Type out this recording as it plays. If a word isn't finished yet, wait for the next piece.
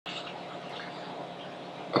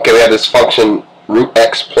have this function root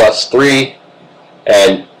x plus 3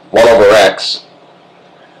 and 1 over x.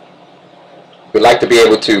 We'd like to be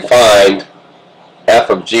able to find f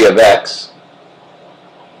of g of x.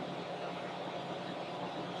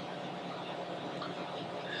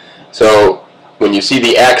 So when you see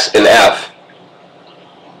the x in f,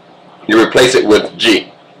 you replace it with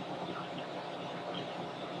g.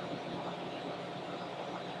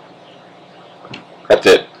 That's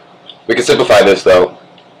it. We can simplify this though.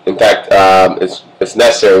 In fact, it's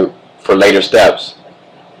necessary for later steps.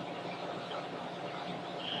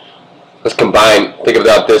 Let's combine, think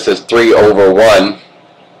about this as 3 over 1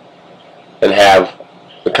 and have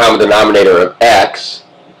the common denominator of x,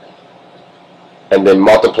 and then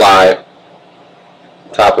multiply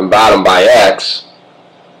top and bottom by x.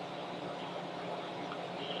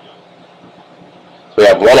 So we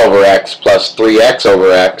have 1 over x plus 3x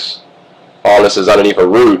over x. All this is underneath a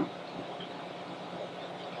root.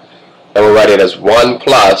 And we'll write it as 1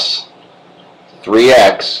 plus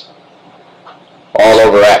 3x all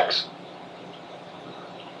over x.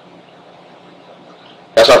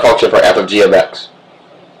 That's our function for f of g of x.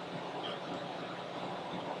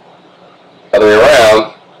 Other way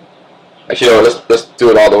around, actually, no, let's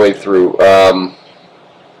do it all the way through.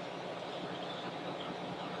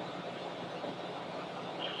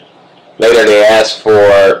 Later they ask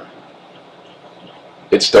for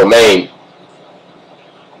its domain.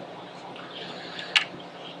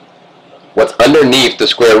 What's underneath the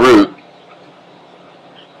square root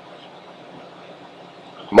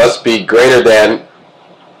must be greater than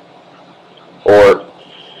or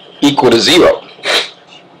equal to 0.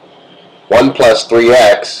 1 plus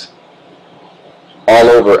 3x all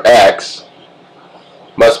over x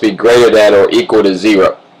must be greater than or equal to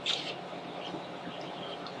 0.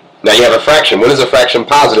 Now you have a fraction. When is a fraction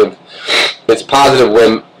positive? It's positive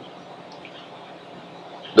when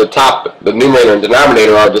the numerator and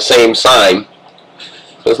denominator are the same sign.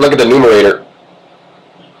 So let's look at the numerator.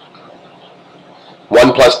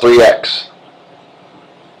 1 plus 3x.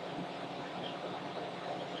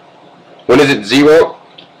 When is it 0?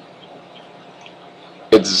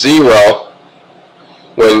 It's 0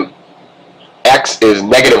 when x is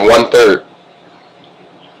negative 1/3.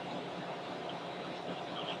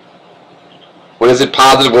 When is it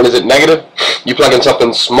positive? When is it negative? You plug in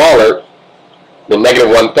something smaller than negative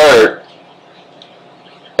 1/3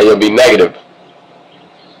 and you'll be negative.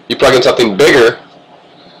 You plug in something bigger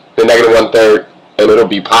than negative 1/3 and it'll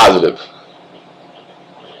be positive.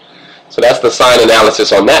 So that's the sign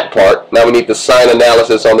analysis on that part. Now we need the sign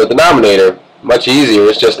analysis on the denominator. Much easier,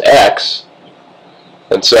 it's just x.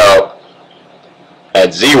 And so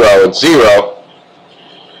at 0, it's 0,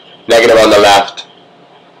 negative on the left,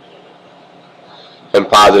 and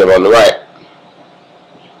positive on the right.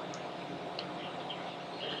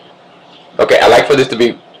 Okay, I like for this to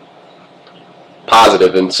be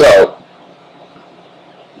positive, and so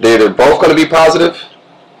they're either both going to be positive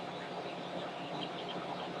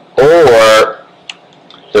or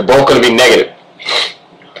they're both going to be negative.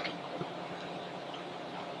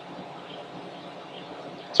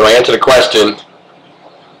 So I answer the question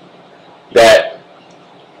that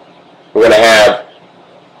we're going to have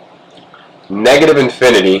negative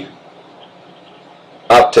infinity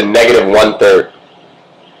up to negative 1/3.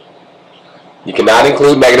 You cannot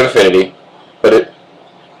include negative infinity, but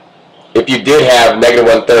if you did have negative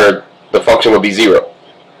 1/3, the function would be 0.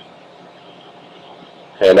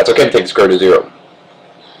 And that's okay to take the square root of 0.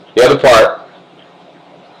 The other part,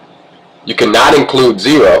 you cannot include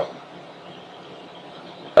 0.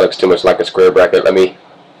 That looks too much like a square bracket.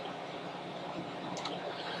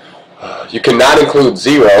 You cannot include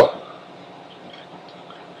 0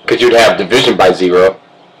 because you'd have division by 0,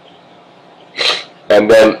 and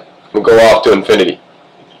then we'll go off to infinity.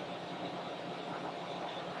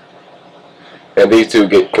 And these two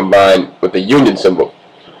get combined with the union symbol.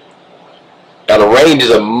 Now the range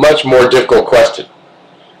is a much more difficult question.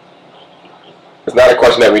 It's not a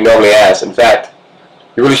question that we normally ask. In fact,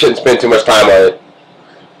 you really shouldn't spend too much time on it.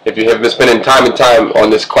 If you have been spending time and time on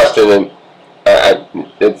this question, and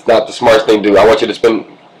it's not the smartest thing to do. I want you to spend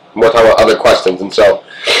more time on other questions. And so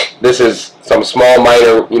this is some small,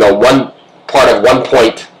 minor, one part of 1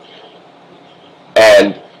 point,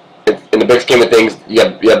 and in the big scheme of things, you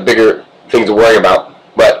have bigger things to worry about.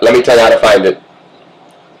 But let me tell you how to find it.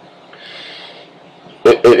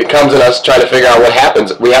 It comes in us trying to figure out what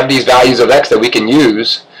happens. We have these values of x that we can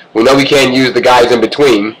use. We know we can't use the guys in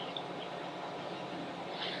between,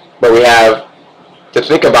 but we have to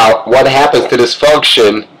think about what happens to this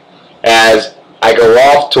function as I go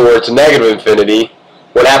off towards negative infinity.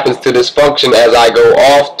 What happens to this function as I go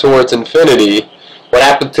off towards infinity? what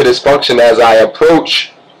happened to this function as I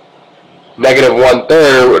approach negative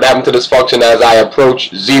 1/3, what happened to this function as I approach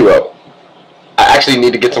 0. I actually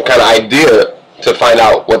need to get some kind of idea to find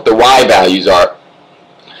out what the y values are.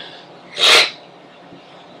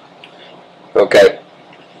 Okay.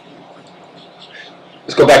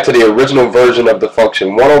 Let's go back to the original version of the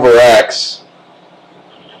function, 1 over x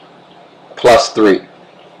plus 3.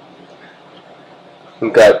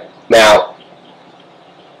 Okay. Now,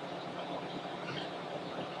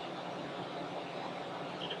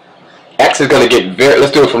 x is going to get very,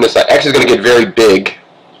 let's do it from this side. X is going to get very big.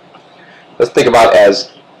 Let's think about it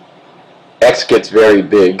as x gets very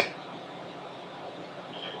big.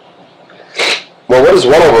 Well, what does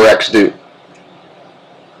 1 over x do?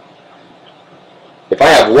 If I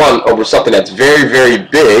have 1 over something that's very, very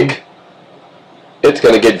big, it's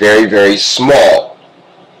going to get very, very small.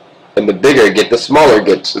 And the bigger it gets, the smaller it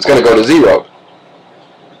gets. It's going to go to 0.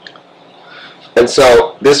 And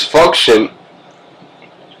so this function,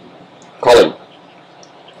 call it,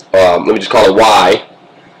 let me just call it y,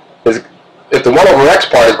 is if the 1 over x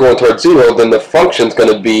part is going towards 0, then the function's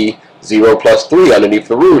going to be 0 plus 3 underneath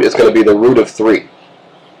the root. It's going to be the root of 3.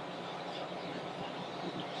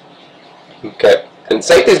 Okay. And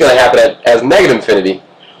same thing's going to happen as negative infinity.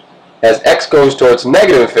 As x goes towards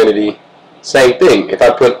negative infinity, same thing. If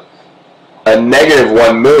I put a negative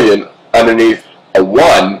 1 million underneath a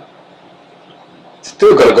 1, it's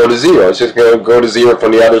still going to go to 0. It's just going to go to 0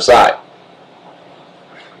 from the other side.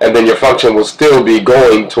 And then your function will still be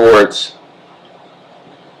going towards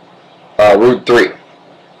root 3.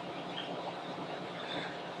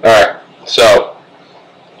 Alright, so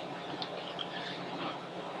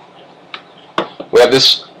we have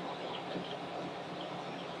this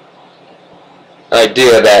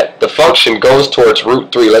idea that the function goes towards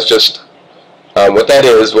root 3. Let's just, what that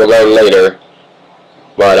is, we'll learn later.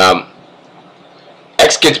 But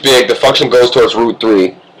x gets big, the function goes towards root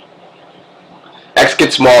 3. X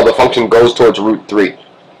gets small, the function goes towards root 3.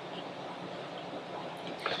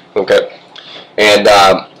 Okay, and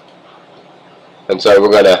so we're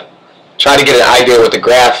going to try to get an idea what the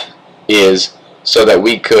graph is so that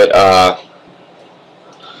we could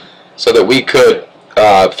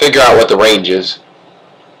figure out what the range is.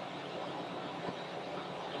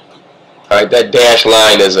 Alright, that dashed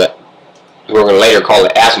line is we're going to later call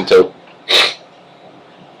it asymptote.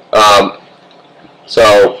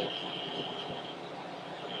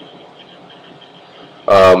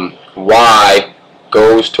 Y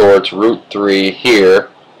goes towards root 3 here.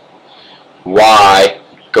 Y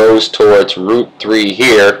goes towards root 3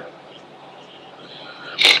 here.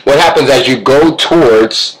 What happens as you go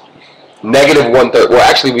towards negative 1/3? Well,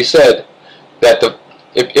 actually, we said that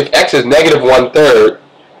if x is negative 1/3,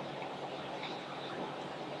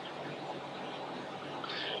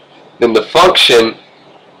 then the function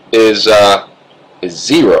is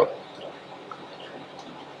 0.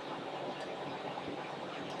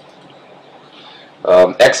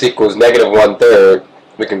 X equals negative 1/3.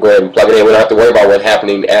 We can go ahead and plug it in. We don't have to worry about what's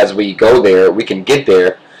happening as we go there. We can get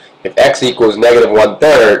there. If x equals negative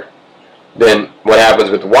 1/3, then what happens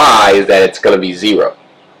with y is that it's going to be 0.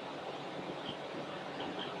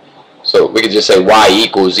 So we could just say y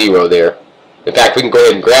equals 0 there. In fact, we can go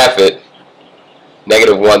ahead and graph it.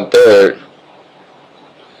 Negative 1/3.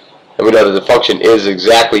 And we know that the function is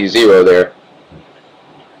exactly 0 there.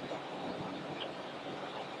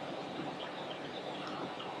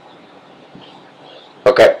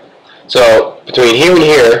 Okay, so between here and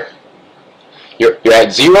here, you're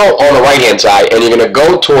at 0 on the right hand side, and you're going to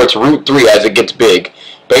go towards root 3 as it gets big.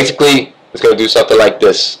 Basically, it's going to do something like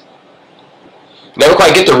this. Never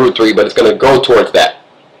quite get to root 3, but it's going to go towards that.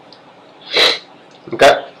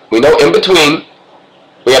 Okay, we know in between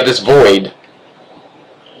we have this void.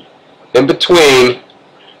 In between,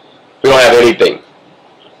 we don't have anything.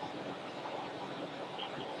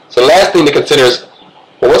 So the last thing to consider is,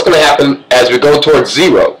 well, what's going to happen as we go towards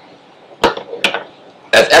 0?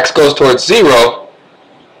 As x goes towards 0,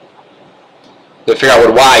 to figure out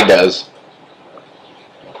what y does.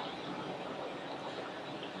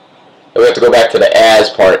 And we have to go back to the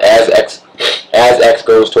as part. As x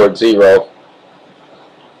goes towards 0,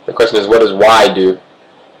 the question is, what does y do?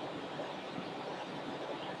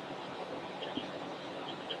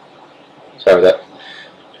 Sorry about that.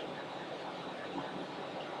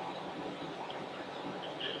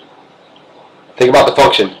 Think about the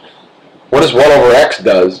function. What does 1 over x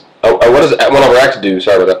does? What does 1 over x do?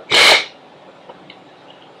 Sorry about that.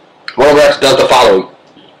 1 over x does the following.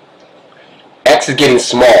 X is getting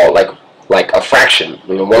small, like a fraction,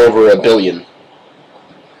 1 over a billion.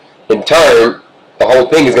 In turn, the whole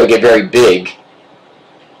thing is going to get very big.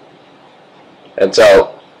 And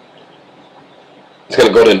so it's going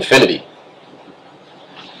to go to infinity.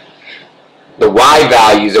 The y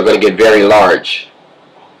values are going to get very large.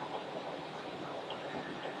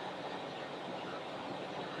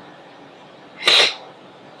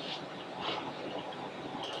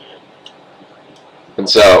 And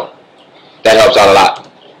so that helps out a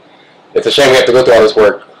lot. It's a shame we have to go through all this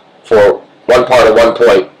work for one part of one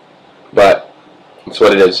point, but that's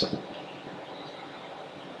what it is.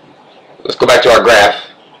 Let's go back to our graph.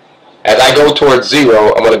 As I go towards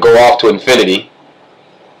 0, I'm going to go off to infinity.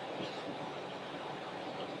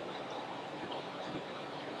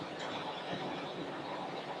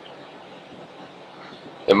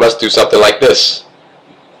 It must do something like this.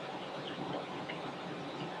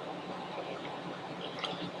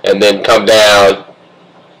 And then come down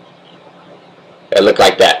and look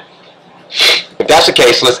like that. If that's the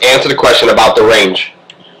case, let's answer the question about the range.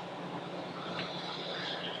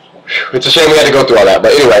 It's a shame we had to go through all that,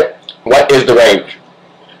 but anyway, what is the range?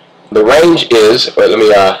 The range is,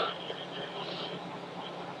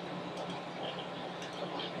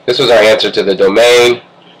 this was our answer to the domain.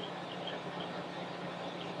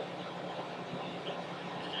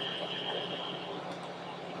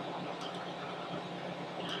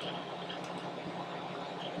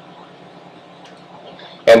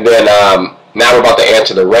 And then now we're about to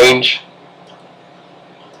answer the range.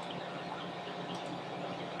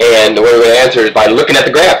 And the way we're going to answer is by looking at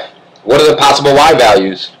the graph. What are the possible y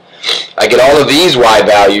values? I get all of these y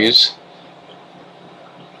values.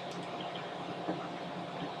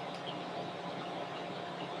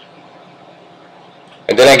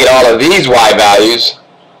 And then I get all of these y values.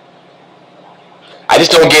 I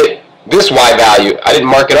just don't get this y value. I didn't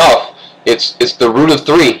mark it off. It's the root of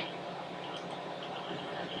 3.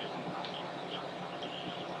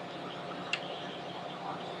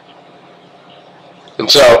 And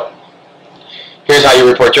so, here's how you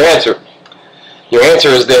report your answer. Your answer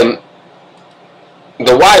is then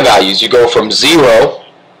the y values. You go from 0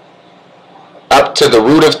 up to the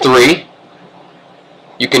root of 3.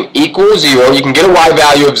 You can equal 0. You can get a y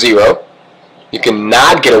value of 0. You can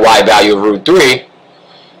not get a y value of root 3.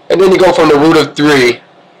 And then you go from the root of 3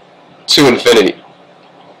 to infinity.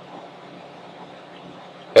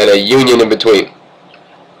 And a union in between.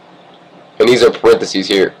 And these are parentheses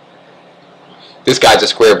here. This guy's a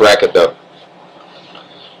square bracket though.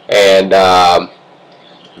 And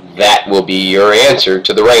that will be your answer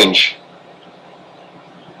to the range.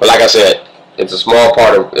 But like I said, it's a small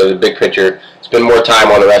part of the big picture. Spend more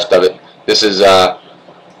time on the rest of it. This is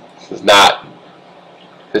not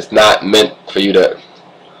meant for you to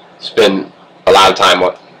spend a lot of time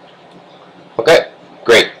on. Okay,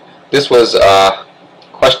 great. This was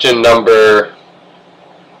question number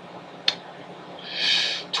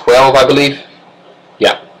 12, I believe.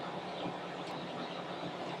 Yeah.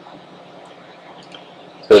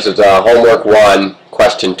 So this is homework 1,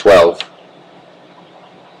 question 12.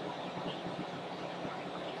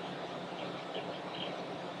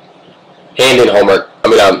 Hand-in homework,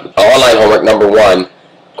 online homework number 1,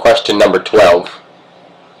 question number 12.